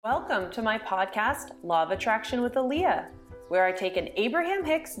Welcome to my podcast, Law of Attraction with Aaliyah, where I take an Abraham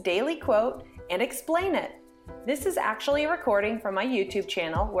Hicks daily quote and explain it. This is actually a recording from my YouTube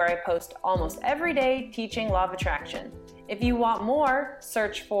channel where I post almost every day teaching Law of Attraction. If you want more,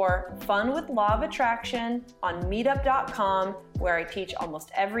 search for Fun with Law of Attraction on meetup.com, where I teach almost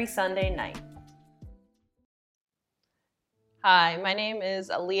every Sunday night. Hi, my name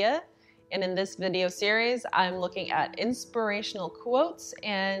is Aaliyah. And in this video series, I'm looking at inspirational quotes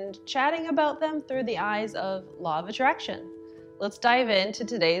and chatting about them through the eyes of Law of Attraction. Let's dive into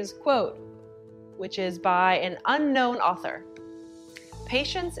today's quote, which is by an unknown author.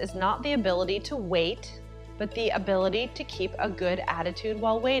 Patience is not the ability to wait, but the ability to keep a good attitude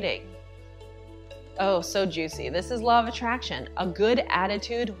while waiting. Oh, so juicy. This is Law of Attraction, a good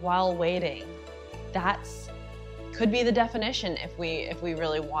attitude while waiting. That's could be the definition if we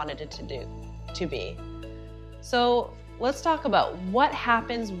really wanted it to be. So let's talk about what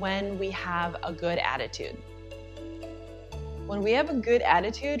happens when we have a good attitude. When we have a good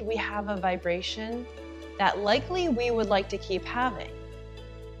attitude, we have a vibration that likely we would like to keep having,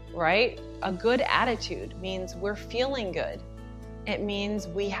 right? A good attitude means we're feeling good. It means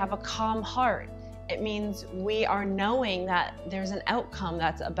we have a calm heart. It means we are knowing that there's an outcome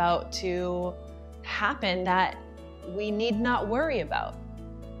that's about to happen that we need not worry about.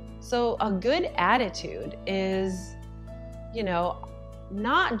 So a good attitude is,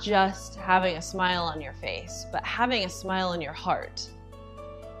 not just having a smile on your face, but having a smile in your heart.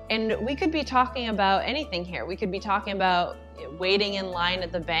 And we could be talking about anything here. We could be talking about waiting in line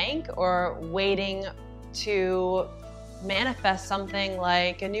at the bank or waiting to manifest something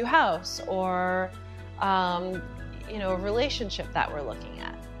like a new house or, a relationship that we're looking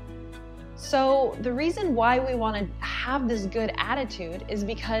at. So the reason why we want to have this good attitude is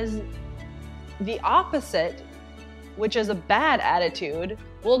because the opposite, which is a bad attitude,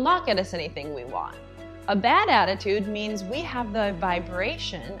 will not get us anything we want. A bad attitude means we have the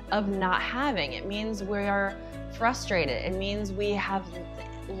vibration of not having. It means we are frustrated. It means we have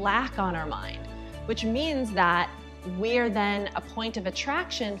lack on our mind, which means that we are then a point of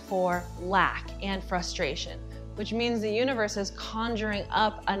attraction for lack and frustration, which means the universe is conjuring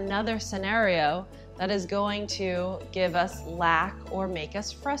up another scenario that is going to give us lack or make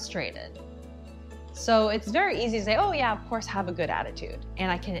us frustrated. So it's very easy to say, oh yeah, of course, have a good attitude.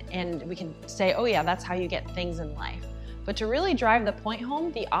 And we can say, oh yeah, that's how you get things in life. But to really drive the point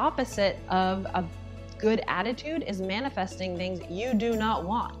home, the opposite of a good attitude is manifesting things you do not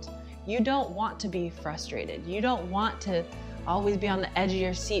want. You don't want to be frustrated. You don't want to always be on the edge of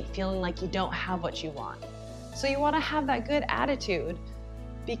your seat feeling like you don't have what you want. So you want to have that good attitude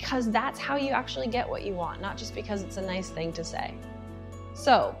because that's how you actually get what you want, not just because it's a nice thing to say.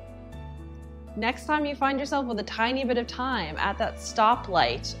 So next time you find yourself with a tiny bit of time at that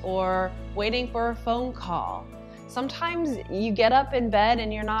stoplight or waiting for a phone call, sometimes you get up in bed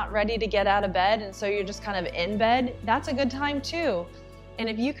and you're not ready to get out of bed, and so you're just kind of in bed. That's a good time too. And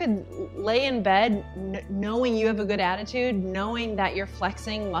if you could lay in bed knowing you have a good attitude, knowing that you're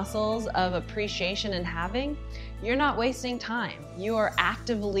flexing muscles of appreciation and having, you're not wasting time. You are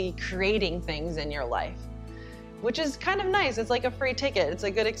actively creating things in your life, which is kind of nice. It's like a free ticket. It's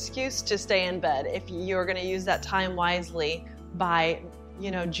a good excuse to stay in bed if you're going to use that time wisely by,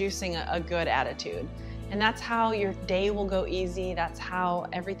 juicing a good attitude. And that's how your day will go easy. That's how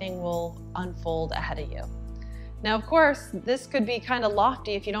everything will unfold ahead of you. Now, of course, this could be kind of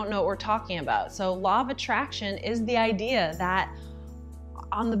lofty if you don't know what we're talking about. So Law of Attraction is the idea that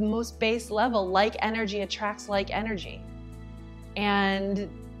on the most base level, like energy attracts like energy. And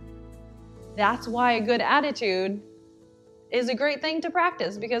that's why a good attitude is a great thing to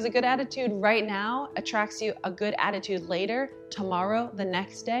practice, because a good attitude right now attracts you a good attitude later, tomorrow, the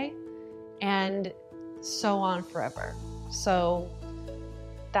next day, and so on forever. So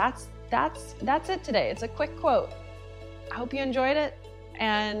that's it today. It's a quick quote. I hope you enjoyed it.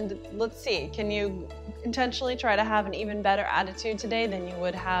 And let's see, can you intentionally try to have an even better attitude today than you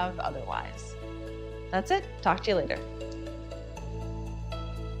would have otherwise? That's it. Talk to you later.